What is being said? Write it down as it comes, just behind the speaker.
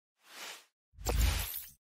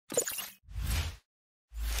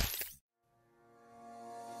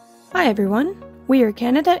Hi everyone, we are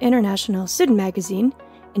Canada International Student Magazine,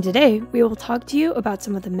 and today we will talk to you about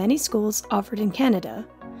some of the many schools offered in Canada.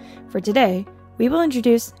 For today, we will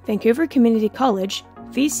introduce Vancouver Community College,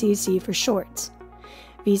 VCC for short.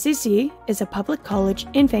 VCC is a public college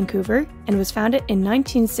in Vancouver and was founded in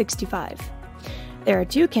 1965. There are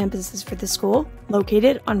two campuses for the school,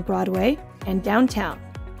 located on Broadway and downtown.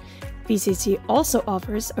 VCC also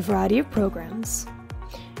offers a variety of programs.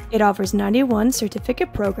 It offers 91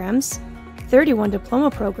 certificate programs, 31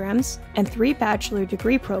 diploma programs, and 3 bachelor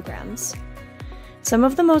degree programs. Some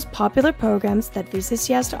of the most popular programs that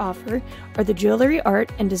VCC has to offer are the Jewelry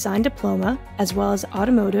Art and Design Diploma, as well as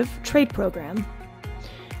Automotive Trade Program.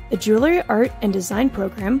 The Jewelry Art and Design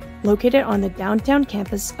program, located on the downtown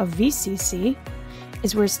campus of VCC,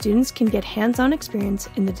 is where students can get hands-on experience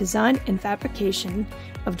in the design and fabrication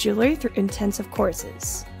of jewelry through intensive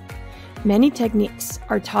courses. Many techniques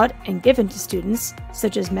are taught and given to students,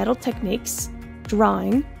 such as metal techniques,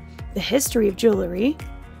 drawing, the history of jewelry,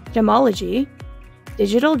 gemology,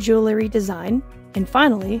 digital jewelry design, and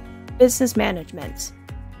finally, business management.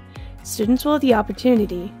 Students will have the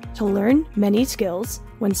opportunity to learn many skills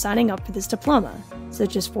when signing up for this diploma,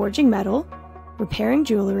 such as forging metal, repairing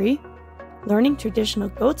jewelry, learning traditional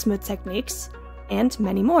goldsmith techniques, and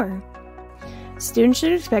many more. Students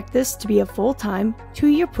should expect this to be a full-time,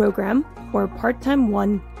 2-year program or a part-time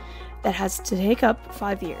one that has to take up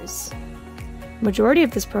 5 years. Majority of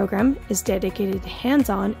this program is dedicated to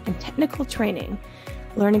hands-on and technical training,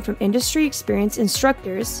 learning from industry experienced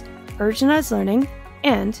instructors, personalized learning,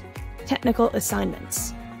 and technical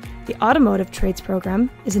assignments. The Automotive Trades program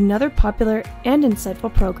is another popular and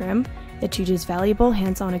insightful program that teaches valuable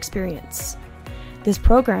hands-on experience. This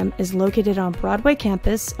program is located on Broadway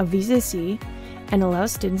campus of VCC and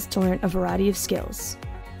allows students to learn a variety of skills.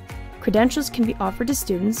 Credentials can be offered to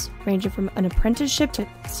students ranging from an apprenticeship to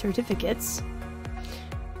certificates.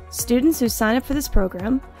 Students who sign up for this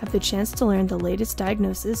program have the chance to learn the latest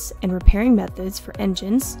diagnosis and repairing methods for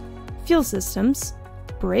engines, fuel systems,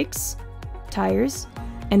 brakes, tires,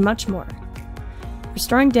 and much more.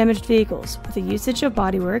 Restoring damaged vehicles with the usage of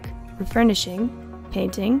bodywork, refurnishing,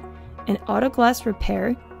 painting, and auto glass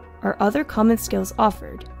repair are other common skills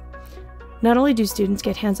offered. Not only do students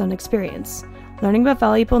get hands-on experience, learning about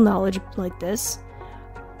valuable knowledge like this,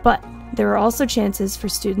 but there are also chances for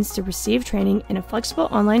students to receive training in a flexible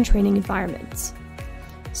online training environment.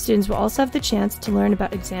 Students will also have the chance to learn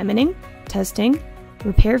about examining, testing,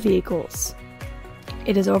 repair vehicles.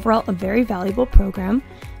 It is overall a very valuable program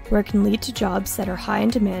where it can lead to jobs that are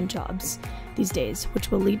high-in-demand jobs these days, which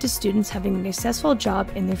will lead to students having a successful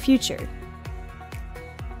job in their future.